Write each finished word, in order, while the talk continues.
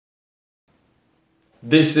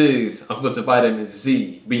This is Unfiltered Vitamin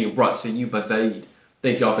Z being brought to you by Zaid.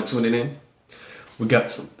 Thank y'all for tuning in. We got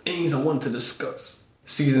some things I wanted to discuss.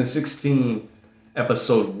 Season 16,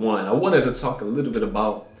 episode 1. I wanted to talk a little bit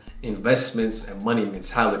about investments and money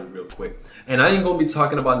mentality real quick. And I ain't gonna be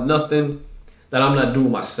talking about nothing that I'm not doing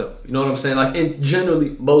myself. You know what I'm saying? And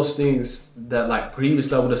generally, most things that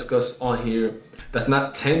previously I would discuss on here that's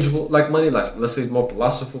not tangible like money, like let's say more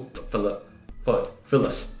philosophical,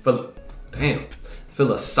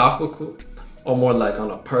 or more like on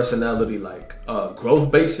a personality growth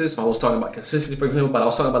basis. I was talking about consistency, for example, but I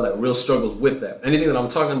was talking about real struggles with that. Anything that I'm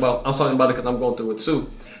talking about it because I'm going through it too.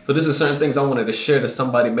 So this is certain things I wanted to share to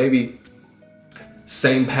somebody maybe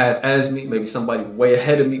same path as me, maybe somebody way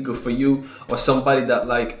ahead of me, good for you, or somebody that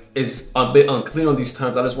is a bit unclear on these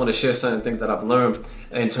terms. I just want to share certain things that I've learned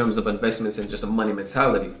in terms of investments and just a money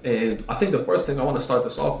mentality. And I think the first thing I want to start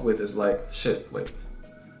this off with is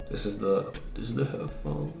this is the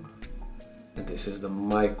headphone, and this is the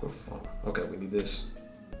microphone. Okay, we need this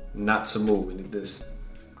not to move. We need this.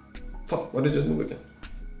 Fuck, what did it just move again?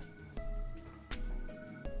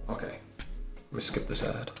 Okay, let me skip this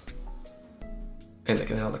ad. And I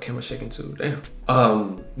can have the camera shaking too. Damn.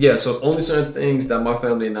 Yeah. So only certain things that my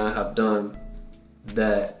family and I have done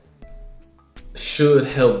that should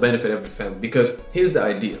help benefit every family. Because here's the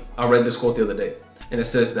idea. I read this quote the other day, and it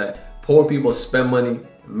says that poor people spend money,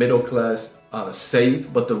 middle class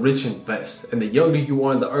save, but the rich invest. And the younger you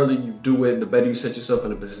are and the earlier you do it, the better you set yourself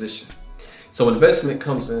in a position. So investment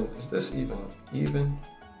comes in. Is this even? Is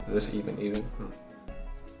this even?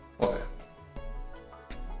 Okay.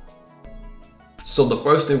 So the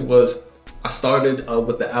first thing was I started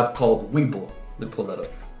with the app called Webull. Let me pull that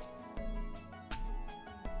up.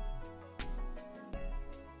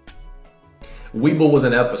 Webull was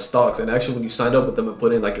an app for stocks, and actually when you signed up with them and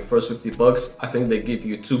put in your first $50, I think they give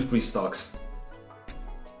you 2 free stocks.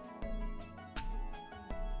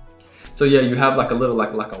 So yeah, you have a little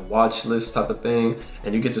a watch list type of thing,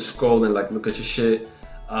 and you get to scroll and look at your shit,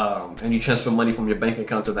 and you transfer money from your bank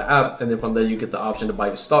account to the app, and then from there you get the option to buy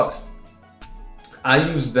your stocks. I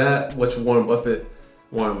use that, which Warren Buffett,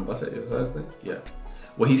 is that his name? Yeah.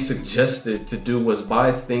 What he suggested to do was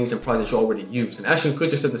buy things and products you already use. And Ashton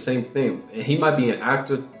Kutcher said the same thing. And he might be an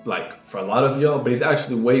actor, for a lot of y'all, but he's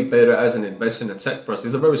actually way better as an investor and a tech person.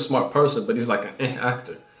 He's a very smart person, but he's an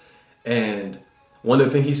actor. And one of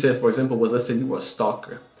the things he said, for example, was, let's say you were a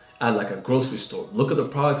stalker at a grocery store. Look at the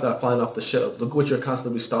products that are flying off the shelf. Look at what you're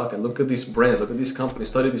constantly stocking. Look at these brands. Look at these companies.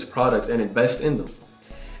 Study these products and invest in them.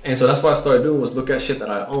 And so that's what I started doing, was look at shit that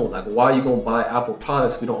I own. Why are you gonna buy Apple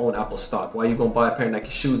products if you don't own Apple stock? Why are you gonna buy a pair of Nike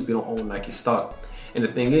shoes if you don't own Nike stock? And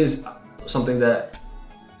the thing is, something that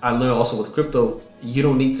I learned also with crypto, you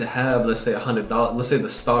don't need to have, let's say $100. Let's say the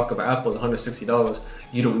stock of Apple is $160.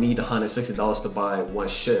 You don't need $160 to buy one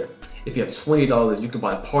share. If you have $20, you can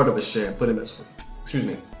buy part of a share and put in this.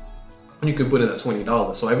 You can put in that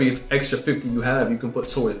 $20. So every extra $50 you have, you can put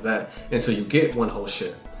towards that, and so you get one whole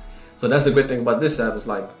share. So that's the great thing about this app is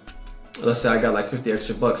let's say I got 50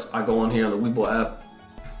 extra bucks. I go on here on the Webull app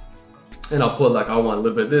and I'll put I want a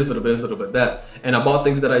little bit of this, a little bit of that. And I bought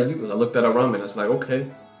things that I use. I looked at around me and it's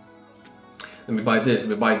okay, let me buy this, let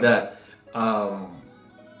me buy that.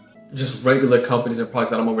 Just regular companies and products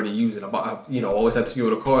that I'm already using. I always had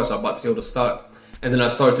Toyota cars, so I bought Toyota stock. And then I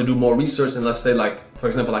started to do more research, and let's say for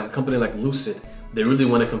example, a company like Lucid, they really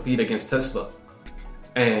want to compete against Tesla.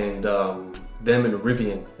 And them and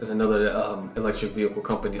Rivian is another electric vehicle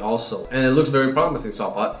company also, and it looks very promising.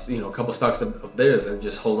 So I bought a couple stocks of theirs and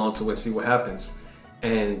just hold on to it and see what happens.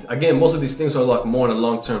 And again, most of these things are more on a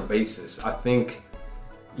long-term basis. I think,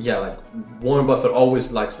 Warren Buffett always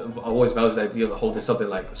values the idea of holding something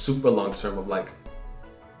super long-term of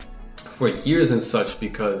for years and such,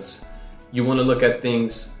 because you want to look at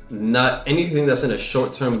things. Not anything that's in a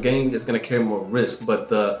short-term gain is going to carry more risk, but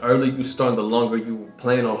the earlier you start, the longer you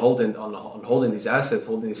plan on holding these assets,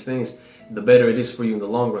 holding these things, the better it is for you in the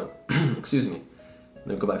long run. Excuse me. Let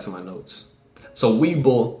me go back to my notes. So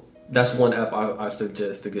Webull, that's one app I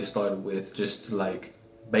suggest to get started with, just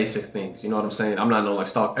basic things. You know what I'm saying? I'm not no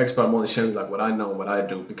stock expert. I'm only sharing what I know and what I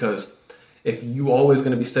do, because if you always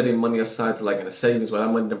going to be setting money aside to in a savings, where that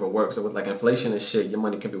money never works, so with inflation and shit, your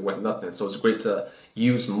money can be worth nothing. So it's great to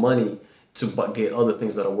use money to get other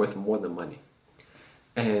things that are worth more than money.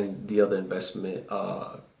 And the other investment,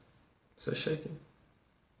 is it shaking?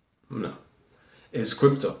 No, is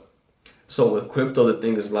crypto. So with crypto, the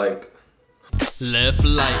thing is left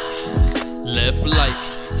light,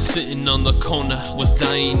 sitting on the corner, was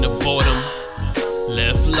dying of boredom.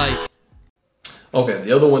 Left light. Okay,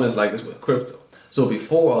 the other one is this with crypto. So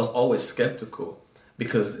before, I was always skeptical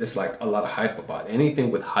because it's like a lot of hype about it. Anything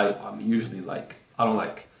with hype, I'm usually like, I don't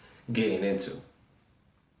like getting into.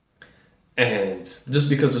 And just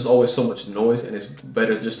because there's always so much noise, and it's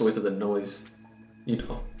better just to wait till the noise,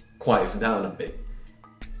 quiets down a bit.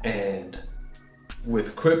 And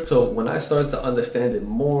with crypto, when I started to understand it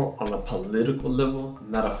more on a political level,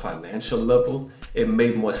 not a financial level, it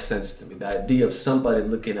made more sense to me. The idea of somebody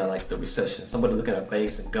looking at like the recession, somebody looking at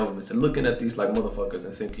banks and governments and looking at these like motherfuckers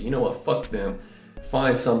and thinking, you know what, fuck them,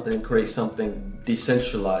 find something, create something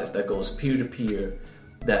decentralized that goes peer to peer,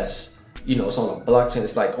 that's, it's on a blockchain.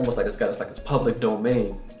 It's like almost like it's public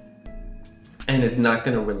domain. And it's not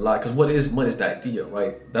gonna rely, because what is money is the idea,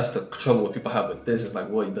 right? That's the trouble what people have with this. It's like,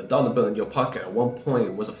 well, the dollar bill in your pocket at one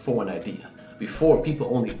point was a foreign idea. Before,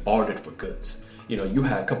 people only bartered for goods. You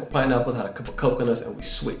had a couple pineapples, had a couple coconuts, and we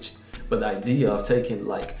switched. But the idea of taking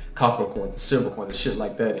like copper coins and silver coins and shit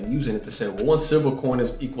like that and using it to say, well, 1 silver coin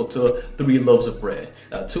is equal to 3 loaves of bread.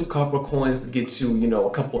 2 copper coins gets you, a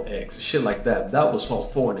couple eggs, shit like that. That was all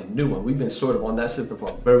foreign and new, and we've been sort of on that system for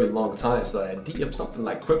a very long time. So the idea of something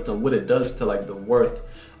like crypto, what it does to like the worth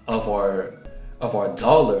of our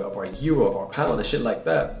dollar, of our euro, of our pound, and shit like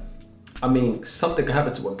that. I mean, something could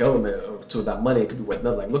happen to a government or to that money. It could be worth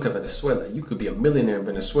nothing. Like, look at Venezuela. You could be a millionaire in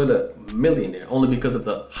Venezuela, millionaire, only because of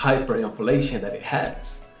the hyperinflation that it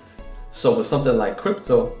has. So with something like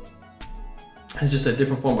crypto, it's just a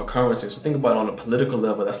different form of currency. So think about it on a political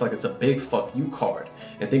level. That's like it's a big fuck you card.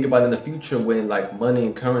 And think about it in the future when like money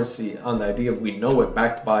and currency, on the idea of we know it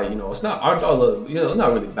backed by, it's not our dollar, it's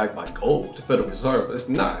not really backed by gold, the Federal Reserve. It's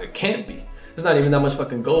not. It can't be. There's not even that much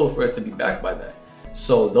fucking gold for it to be backed by that.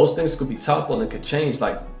 So those things could be toppled and could change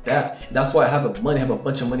like that. That's why having a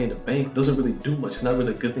bunch of money in the bank doesn't really do much. It's not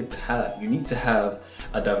really a good thing to have. You need to have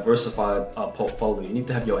a diversified portfolio. You need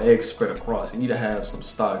to have your eggs spread across. You need to have some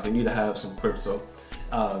stocks. You need to have some crypto,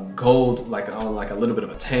 gold, like on like a little bit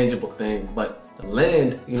of a tangible thing. But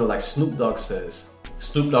land, like Snoop Dogg says.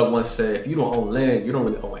 Snoop Dogg once said, if you don't own land, you don't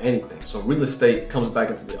really own anything. So real estate comes back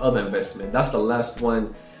into the other investment. That's the last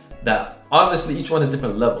one. That obviously each one has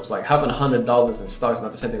different levels. Like having $100 in stocks is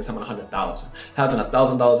not the same thing as having 100,000. Having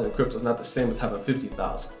 $1,000 in crypto is not the same as having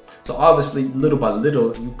 50,000. So obviously, little by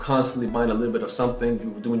little, you constantly buying a little bit of something.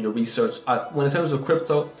 You're doing your research. When in terms of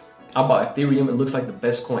crypto, I bought Ethereum. It looks like the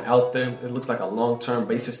best coin out there. It looks like a long-term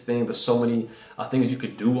basis thing. There's so many things you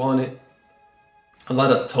could do on it. A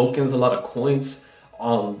lot of tokens, a lot of coins.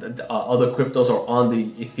 Other cryptos are on the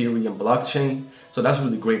Ethereum blockchain, so that's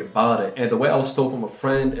really great about it. And the way I was told from a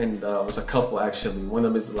friend, and it was a couple actually, one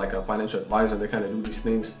of them is like a financial advisor, and they kind of do these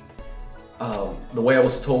things. The way I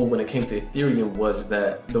was told when it came to Ethereum was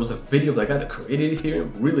that there was a video of the guy that created Ethereum,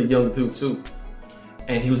 really young dude too,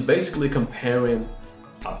 and he was basically comparing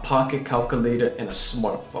a pocket calculator and a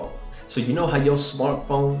smartphone. So you know how your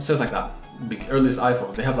smartphone, since like the earliest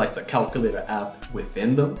iPhones, they have like the calculator app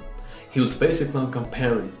within them. He was basically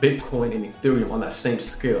comparing Bitcoin and Ethereum on that same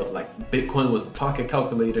scale. Like Bitcoin was the pocket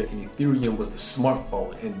calculator and Ethereum was the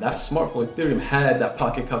smartphone. And that smartphone, Ethereum, had that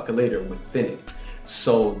pocket calculator within it.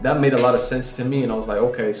 So that made a lot of sense to me. And I was like,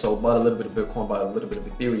 okay, so bought a little bit of Bitcoin, bought a little bit of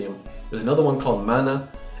Ethereum. There's another one called Mana,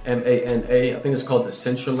 M-A-N-A. I think it's called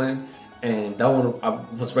Decentraland. And that one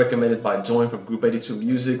was recommended by Join from Group 82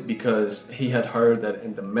 Music because he had heard that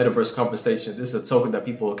in the metaverse conversation, this is a token that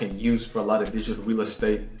people can use for a lot of digital real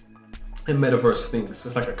estate and metaverse things.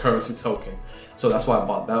 It's like a currency token. So that's why I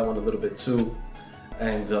bought that one a little bit too.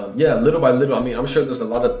 And yeah, little by little, I mean, I'm sure there's a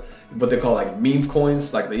lot of what they call like meme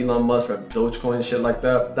coins, like the Elon Musk, like the Dogecoin, shit like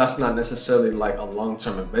that. That's not necessarily like a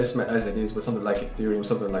long-term investment as it is with something like Ethereum,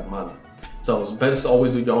 something like Mana. So it's better to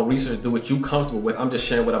always do your own research, do what you're comfortable with. I'm just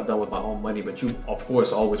sharing what I've done with my own money, but you, of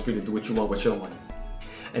course, are always free to do what you want with your money.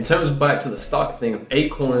 In terms of back to the stock thing,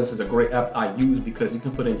 Acorns is a great app I use because you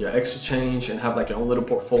can put in your extra change and have like your own little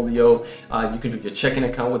portfolio. You can do your checking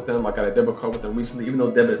account with them. I got a debit card with them recently. Even though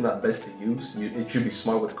debit is not best to use, it should be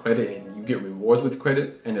smart with credit and you get rewards with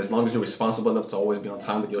credit. And as long as you're responsible enough to always be on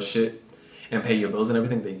time with your shit and pay your bills and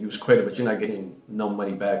everything, they use credit, but you're not getting no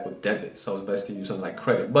money back with debit. So it's best to use something like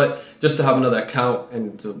credit. But just to have another account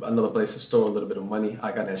and to another place to store a little bit of money,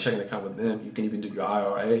 I got a checking account with them. You can even do your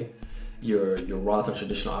IRA. Your Roth or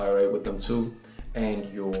traditional IRA with them too, and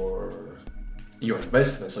your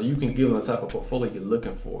investment. So you can give them the type of portfolio you're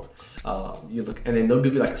looking for. And then they'll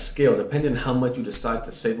give you like a scale depending on how much you decide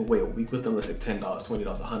to save away a week with them. Let's say $10,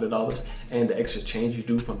 $20, $100, and the extra change you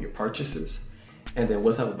do from your purchases. And then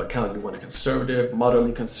what type of account you want, a conservative,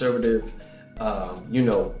 moderately conservative.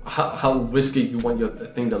 How risky you want your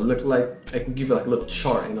thing to look like. I can give you like a little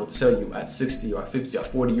chart and it'll tell you at 60 or 50 or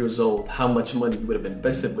 40 years old how much money you would have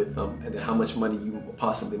invested with them and then how much money you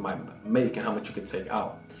possibly might make and how much you could take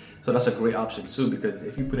out. So that's a great option too, because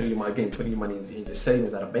if you put in your money, again, putting your money in your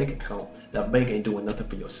savings at a bank account, that bank ain't doing nothing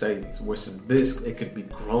for your savings. Versus this, it could be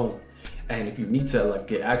grown. And if you need to like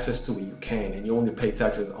get access to it, you can, and you only pay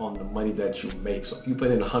taxes on the money that you make. So if you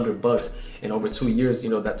put in $100 and over 2 years,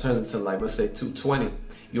 that turns into like, let's say $220,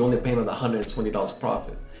 you're only paying on the $120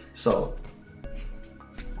 profit. So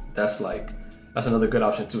that's another good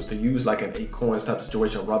option too, is to use like an Acorns type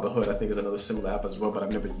situation. Robinhood, I think, is another similar app as well, but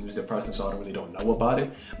I've never used it personally, so I really don't know about it.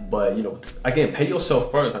 But again, pay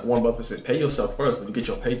yourself first. Like Warren Buffett says, pay yourself first when you get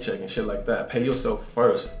your paycheck and shit like that. Pay yourself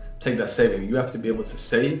first. Take that saving. You have to be able to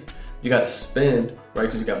save. You got to spend, right?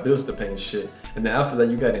 Because you got bills to pay and shit. And then after that,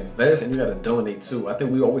 you got to invest and you got to donate too. I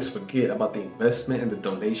think we always forget about the investment and the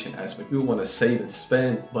donation aspect. People want to save and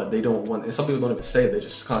spend, but they don't want, and some people don't even save, they're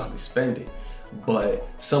just constantly spending. But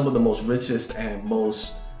some of the most richest and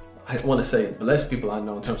most, I want to say, blessed people I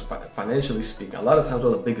know in terms of financially speaking, a lot of times are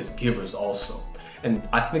the biggest givers also. And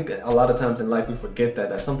I think a lot of times in life we forget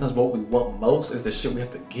that sometimes what we want most is the shit we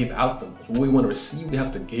have to give out the most. What we want to receive, we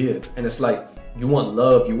have to give. And it's like, you want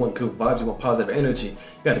love, you want good vibes, you want positive energy,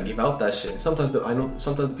 you got to give out that shit. And sometimes the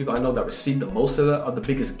people I know that receive the most of that are the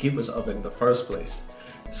biggest givers of it in the first place.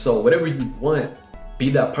 So whatever you want, be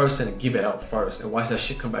that person and give it out first, and watch that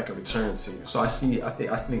shit come back and return to you. So I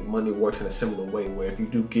think money works in a similar way, where if you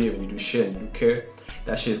do give and you do shit and you do care,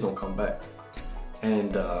 that shit is gonna come back.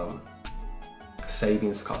 And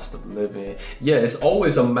savings, cost of living, yeah, it's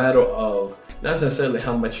always a matter of not necessarily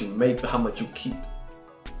how much you make, but how much you keep.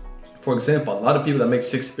 For example, a lot of people that make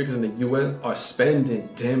 6 figures in the US are spending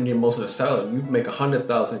damn near most of the salary. You make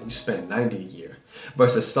 $100,000, you spend $90 a year.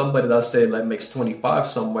 Versus somebody that say like makes 25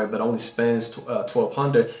 somewhere but only spends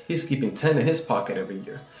 $1,200, he's keeping 10 in his pocket every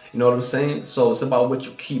year. You know what I'm saying? So it's about what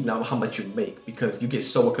you keep, not how much you make, because you get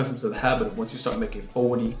so accustomed to the habit of once you start making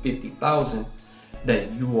 40, 50,000,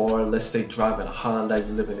 that you are, let's say, driving a Honda, you're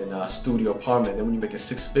living in a studio apartment. Then when you're making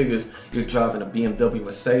 6 figures, you're driving a BMW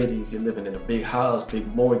Mercedes, you're living in a big house, big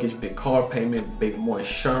mortgage, big car payment, more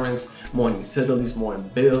insurance, more in utilities, more in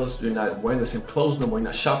bills. You're not wearing the same clothes no more. You're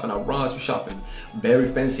not shopping at Ross, you're shopping very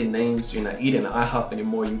fancy names. You're not eating at IHOP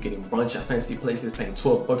anymore. You're getting brunch at fancy places, paying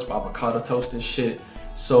 $12 for avocado toast and shit.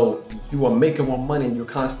 So you are making more money, and you're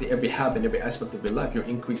constantly, every habit, every aspect of your life, you're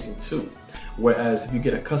increasing too. Whereas if you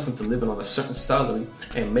get accustomed to living on a certain salary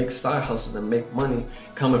and make side hustles and make money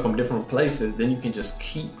coming from different places, then you can just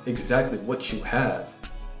keep exactly what you have.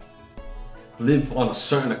 Live on a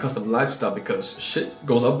certain accustomed lifestyle, because shit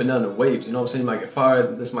goes up and down in waves. You know what I'm saying? You might get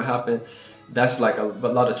fired, this might happen. That's like a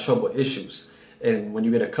lot of trouble issues. And when you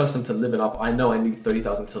get accustomed to living off, I know I need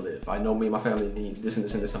 30,000 to live. I know me and my family need this and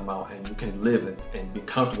this and this amount, and you can live it and be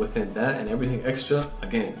comfortable within that. And everything extra,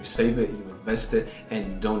 again, you save it, you invest it, and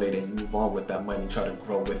you donate it, and you move on with that money and try to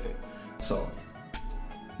grow with it. So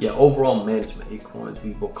yeah, overall management, Acorns,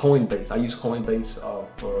 Coinbase. I use Coinbase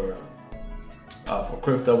for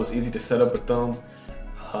crypto. It's easy to set up with them.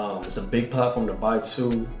 It's a big platform to buy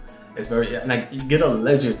too. It's very, and you get a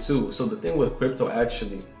ledger too. So the thing with crypto,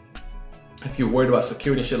 actually, if you're worried about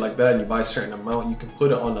security and shit like that and you buy a certain amount, you can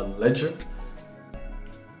put it on a ledger.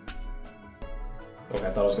 Okay, I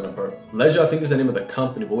thought I was gonna burp. Ledger, I think, is the name of the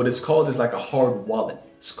company, but what it's called is like a hard wallet.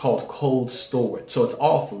 It's called cold storage. So it's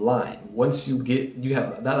offline. Once you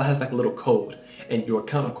have, that has like a little code, and your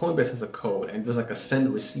account on Coinbase has a code, and there's like a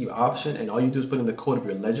send receive option, and all you do is put in the code of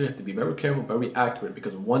your ledger. You have to be very careful, very accurate,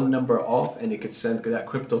 because one number off and it could send that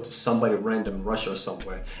crypto to somebody random in Russia or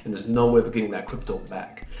somewhere, and there's no way of getting that crypto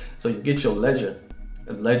back. So you get your ledger,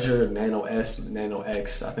 Nano S, Nano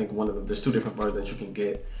X, I think one of them, there's 2 different versions that you can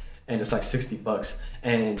get. And it's like $60,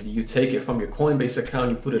 and you take it from your Coinbase account,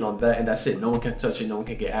 you put it on that, and that's it. No one can touch it, no one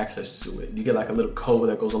can get access to it. You get like a little code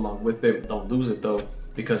that goes along with it. Don't lose it though,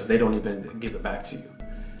 because they don't even give it back to you.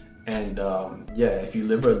 And yeah, if you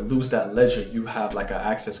ever lose that ledger, you have like an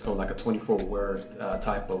access code, like a 24-word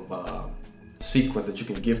type of sequence that you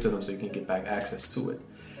can give to them, so you can get back access to it.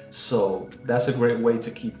 So that's a great way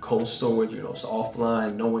to keep cold storage, so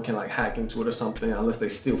offline. No one can like hack into it or something unless they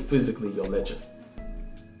steal physically your ledger.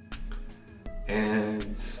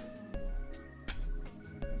 And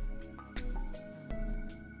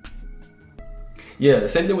yeah, the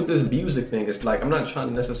same thing with this music thing. It's like, I'm not trying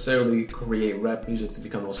to necessarily create rap music to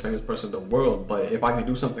become the most famous person in the world, but if I can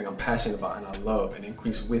do something I'm passionate about and I love and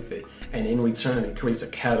increase with it, and in return it creates a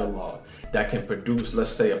catalog that can produce, let's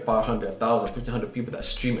say, 500, 1,000, 1,500 people that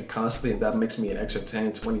stream it constantly, and that makes me an extra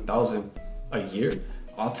 10, 20,000 a year,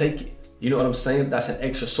 I'll take it. You know what I'm saying? That's an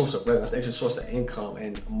extra source of revenue. That's an extra source of income.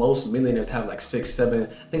 And most millionaires have like 6, 7. I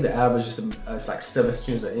think the average is like 7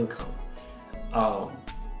 streams of income.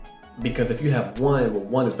 Because if you have one, well,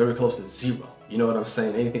 one is very close to 0. You know what I'm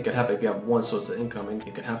saying? Anything could happen if you have one source of income.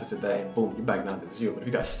 Anything could happen to that, and boom, you're back down to zero. But if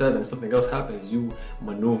you got 7, something else happens, you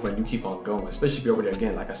maneuver and you keep on going. Especially if you're already,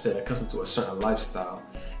 again, like I said, accustomed to a certain lifestyle,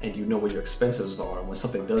 and you know where your expenses are. When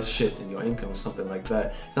something does shift in your income or something like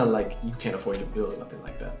that, it's not like you can't afford your bills or nothing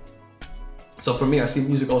like that. So for me, I see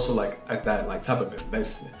music also like as that like type of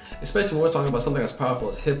investment, especially when we're talking about something as powerful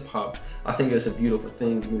as hip hop. I think it's a beautiful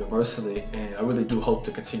thing universally, and I really do hope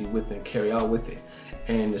to continue with it and carry out with it.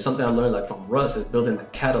 And it's something I learned like from Russ is building a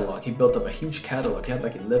catalog. He built up a huge catalog. He had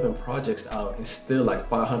like 11 projects out and still like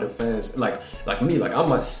 500 fans. Like me, like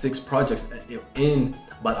I'm at 6 projects in,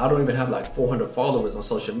 but I don't even have like 400 followers on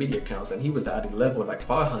social media accounts. And he was at 11 with like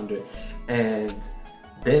 500, and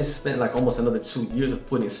then spent like almost another 2 years of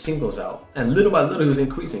putting singles out. And little by little, he was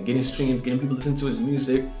increasing, getting streams, getting people to listen to his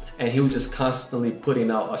music. And he was just constantly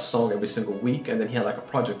putting out a song every single week. And then he had like a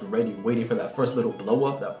project ready, waiting for that first little blow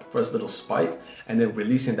up, that first little spike, and then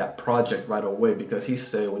releasing that project right away. Because he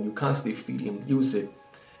said, when you constantly feed him music,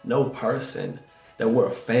 no person that we're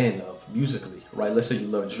a fan of musically, right? Let's say you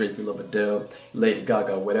love Drake, you love Adele, Lady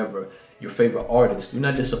Gaga, whatever, your favorite artist, you're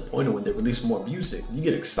not disappointed when they release more music. You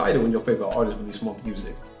get excited when your favorite artist release more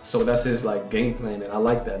music. So that's his like game plan, and I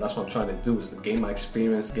like that. That's what I'm trying to do, is to gain my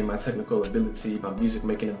experience, gain my technical ability, my music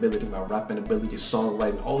making ability, my rapping ability,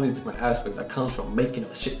 songwriting, all these different aspects that comes from making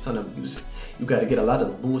a shit ton of music. You got to get a lot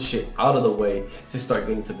of the bullshit out of the way to start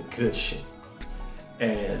getting to the good shit.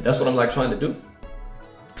 And that's what I'm like trying to do.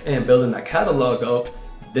 And building that catalog up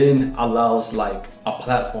then allows like a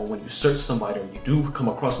platform when you search somebody or you do come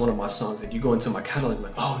across one of my songs and you go into my catalog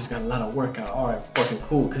like, oh, he's got a lot of work out, all right, fucking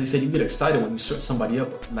cool. Because he said you get excited when you search somebody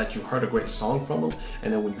up that you heard a great song from them,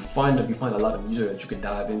 and then when you find them, you find a lot of music that you can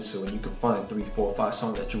dive into, and you can find 3, 4, 5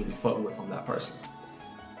 songs that you really fuck with from that person.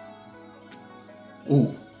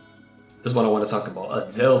 Ooh, this is what I want to talk about.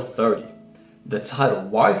 Adele 30. The title,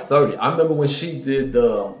 why 30? I remember when she did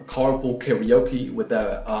the carpool karaoke with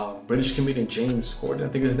that British comedian James Corden, I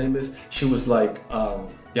think his name is. She was like,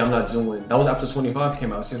 yeah, I'm not doing, that was after 25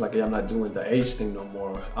 came out. She's like, yeah, I'm not doing the age thing no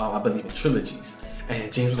more. I believe in trilogies.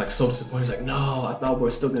 And James was like so disappointed. He's like, no, I thought we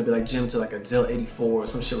were still gonna be like Jim to like Adele 84 or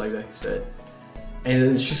some shit like that, he said. And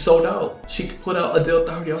then she sold out. She put out Adele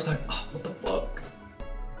 30. I was like, oh, what the fuck?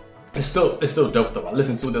 It's still dope though. I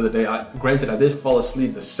listened to it the other day. Granted, I did fall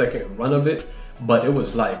asleep the second run of it, but it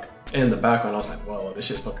was like in the background. I was like, whoa, this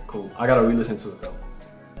shit's fucking cool. I gotta re-listen to it though.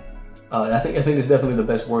 I think it's definitely the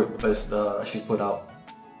best work, the best she's put out.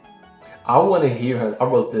 I want to hear her. I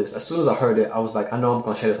wrote this as soon as I heard it. I was like, I know I'm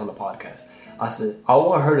gonna share this on the podcast. I said, I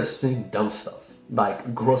want her to sing dumb stuff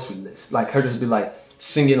like grocery lists, like her just be like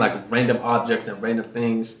singing like random objects and random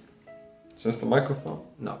things. Since the microphone,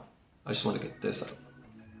 no, I just want to get this up.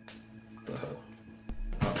 The hell?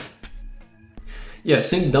 Oh. Yeah,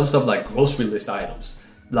 sing dumb stuff like grocery list items.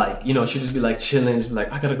 Like, you know, she'd just be like chilling, just be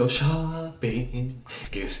like, I gotta go shopping,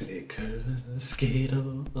 get Snickers,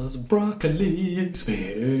 Skittles, broccoli,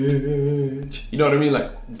 spinach. You know what I mean?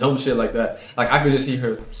 Like dumb shit like that. Like I could just see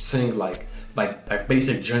her sing like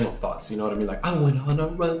basic journal thoughts. You know what I mean? Like I went on a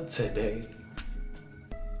run today.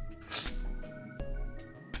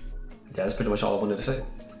 Yeah, that's pretty much all I wanted to say.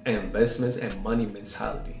 Investments and money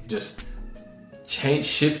mentality. Just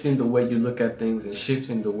shifting the way you look at things and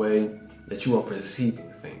shifting the way that you are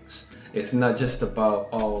perceiving things. It's not just about,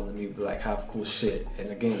 oh, let me like have cool shit. And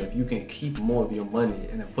again, if you can keep more of your money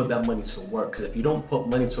and then put that money to work, because if you don't put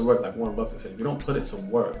money to work, like Warren Buffett said, if you don't put it to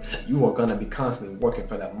work, you are gonna be constantly working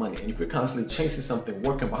for that money. And if you're constantly chasing something,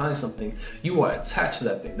 working behind something, you are attached to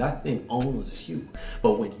that thing. That thing owns you.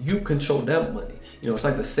 But when you control that money, you know, it's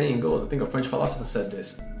like the saying goes, I think a French philosopher said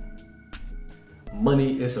this: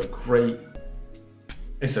 money is a great,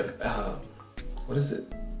 it's a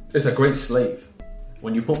great slave.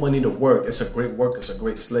 When you put money to work, it's a great worker, it's a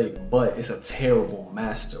great slave, but it's a terrible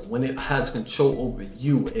master. When it has control over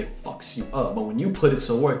you, it fucks you up. But when you put it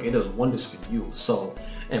to work, it does wonders for you. So,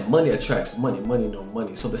 and money attracts money, money no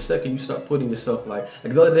money. So the second you start putting yourself like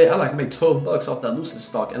the other day, I like made $12 off that Lucid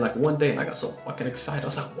stock, and like one day, and I got so fucking excited. I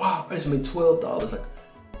was like, wow, I just made $12. Like,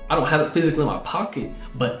 I don't have it physically in my pocket,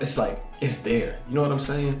 but it's like, it's there. You know what I'm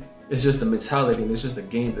saying? It's just the mentality, and it's just the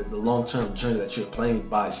game, the long-term journey that you're playing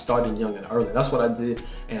by starting young and early. That's what I did,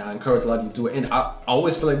 and I encourage a lot of you to do it. And I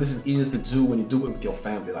always feel like this is easiest to do when you do it with your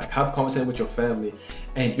family. Like, have a conversation with your family,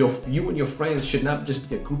 and you and your friends should not just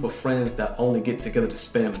be a group of friends that only get together to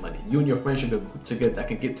spend money. You and your friends should be a group together that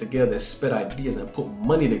can get together and spit ideas and put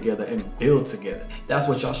money together and build together. That's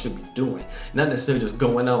what y'all should be doing. Not necessarily just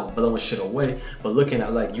going out and blowing shit away, but looking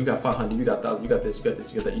at like, you got 500, you got 1,000, you got this, you got this,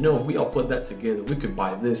 you got that. You know, if we all put that together, we could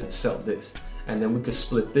buy this and sell this. and then we could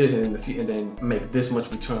split this and then make this much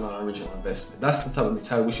return on our original investment. That's the type of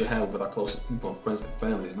mentality we should have with our closest people and friends and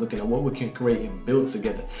families, looking at what we can create and build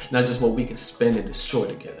together, not just what we can spend and destroy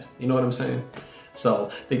together. You know what I'm saying? So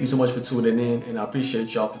thank you so much for tuning in, and I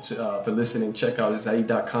appreciate y'all for listening. Check out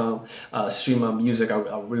Zaid.com, stream my music.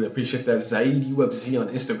 I really appreciate that. Zaid UFZ on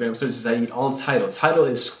Instagram. Search Zaid on Tidal. Tidal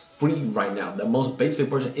is free right now. The most basic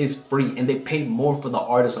version is free, and they pay more for the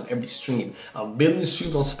artist on every stream. 1 million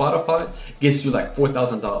streams on Spotify gets you like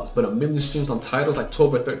 $4,000, but 1 million streams on Tidal is like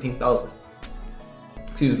 12 or 13,000.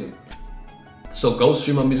 Excuse me. So go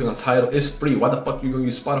stream my music on Tidal. It's free. Why the fuck you gonna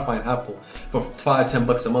use Spotify and Apple for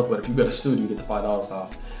 $5-10 a month? But if you go to studio, you get the $5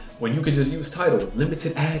 off. When you can just use Tidal with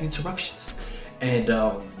limited ad interruptions. And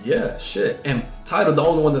yeah, shit. And Tidal, the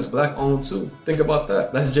only one that's black owned too. Think about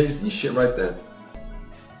that. That's Jay-Z shit right there.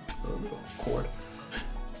 Little chord.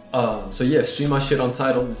 So yeah, stream my shit on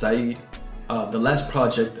Tidal, Zaid. The last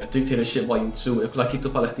project, Dictatorship Volume 2, and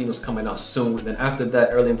Flaquito Palestino's coming out soon. Then after that,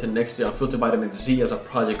 early into next year, Unfiltered Vitamin Z as a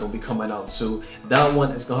project gonna be coming out too. That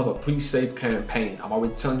one is gonna have a pre-save campaign. I'm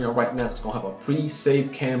already telling you right now, it's gonna have a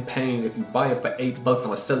pre-save campaign. If you buy it for $8, I'm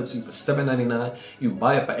gonna sell it to you for $7.99. You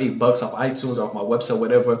buy it for $8 off iTunes or off my website,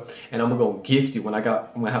 whatever, and I'm gonna gift you when I'm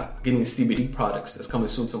gonna have getting CBD products that's coming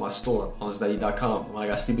soon to my store on Zaid.com. When I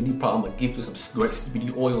got CBD products, I'm gonna give you some great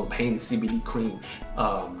CBD oil and pain CBD cream.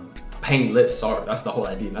 Painless, sorry, that's the whole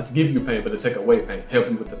idea. Not to give you pain, but to take away pain, help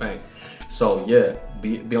you with the pain. So yeah,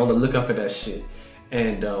 be on the lookout for that shit.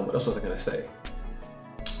 And what else was I gonna say?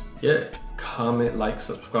 Yeah, comment, like,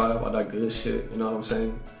 subscribe, all that good shit. You know what I'm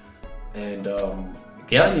saying? And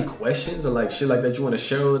got any questions or like shit like that you want to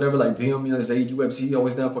share or whatever? Like DM me on Zaid UFC.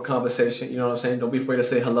 Always down for conversation. You know what I'm saying? Don't be afraid to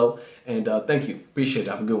say hello. And thank you, appreciate it.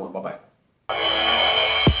 Have a good one. Bye bye.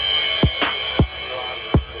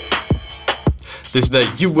 This that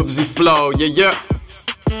UFC flow, yeah.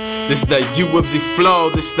 This that UFC flow,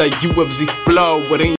 this that UFC flow. What ain't